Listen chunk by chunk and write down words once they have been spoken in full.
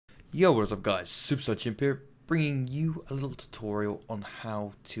Yo, what's up guys, Superstar Chimp here, bringing you a little tutorial on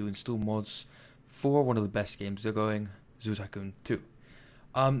how to install mods for one of the best games they're going, Zoo Tycoon 2.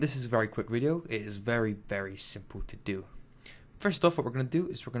 This is a very quick video. It is very simple to do. First off, what we're going to do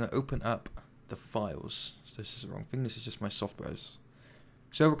is we're going to open up the files. So this is the wrong thing, this is just my soft browse.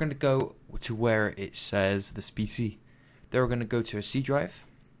 So we're going to go to where it says this PC. Then we're going to go to a C drive,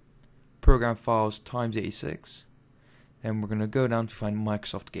 program files times 86. And we're going to go down to find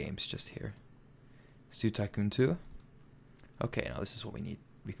Microsoft games just here. Zoo Tycoon 2. Okay, now this is what we need.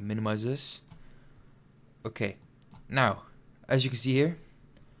 We can minimize this. Okay, now, as you can see here,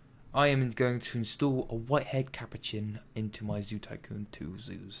 I am going to install a whitehead capuchin into my Zoo Tycoon 2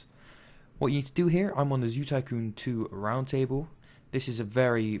 zoos. What you need to do here, I'm on the Zoo Tycoon 2 roundtable. This is a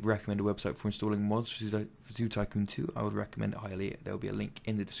very recommended website for installing mods for Zoo Tycoon 2. I would recommend it highly. There will be a link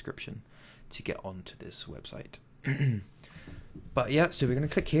in the description to get onto this website. But yeah, so we're going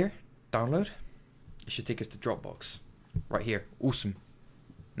to click here, download. It should take us to Dropbox, right here. Awesome.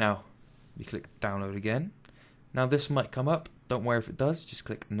 Now, we click download again. Now this might come up. Don't worry if it does. Just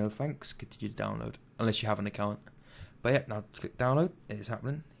click no thanks, continue to download, unless you have an account. But yeah, now click download. It is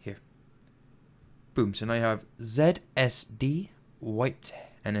happening here. Boom. So now you have ZSD white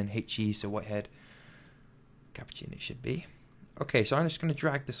and then HE, so whitehead cappuccino it should be. Okay, so I'm just going to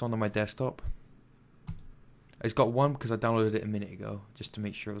drag this onto my desktop. It's got one because I downloaded it a minute ago just to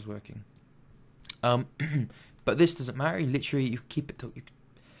make sure it was working. But this doesn't matter. Literally, you keep it.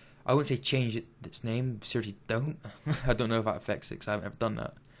 I wouldn't say change its name. Seriously, don't. I don't know if that affects it because I haven't ever done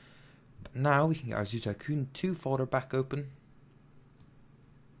that. But now we can get our Zoo Tycoon 2 folder back open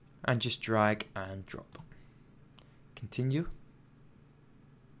and just drag and drop. Continue.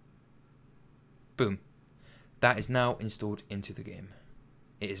 Boom. That is now installed into the game.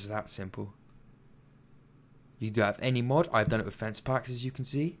 It is that simple. You do have any mod. I've done it with fence packs, as you can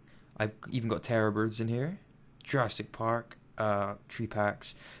see. I've even got terror birds in here. Jurassic Park, tree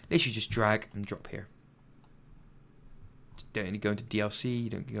packs. Literally just drag and drop here. Don't need to go into DLC,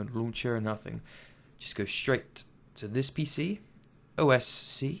 you don't need to go into launcher, nothing. Just go straight to this PC,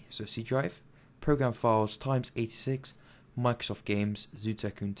 OSC, so C drive, program files times 86, Microsoft games, Zoo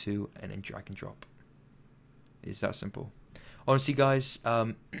Tycoon 2, and then drag and drop. It's that simple. Honestly, guys,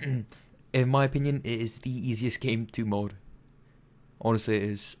 in my opinion, it is the easiest game to mod. Honestly, it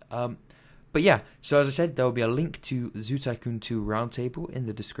is. But yeah, so as I said, there will be a link to Zoo Tycoon 2 Roundtable in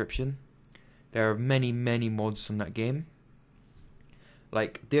the description. There are many mods on that game.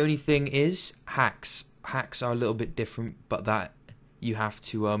 Like, the only thing is hacks. Hacks are a little bit different, but that you have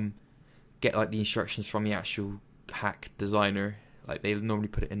to get like the instructions from the actual hack designer. Like, they normally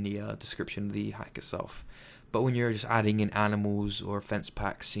put it in the description of the hack itself. But when you're just adding in animals or fence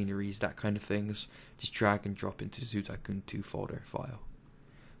packs, sceneries, that kind of things, just drag and drop into the Zoo Tycoon 2 folder file.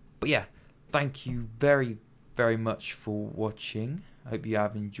 But yeah, thank you very much for watching. I hope you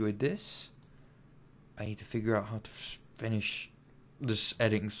have enjoyed this. I need to figure out how to finish this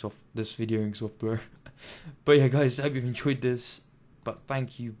this videoing software. But yeah, guys, I hope you've enjoyed this. But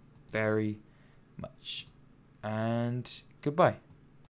thank you very much. And goodbye.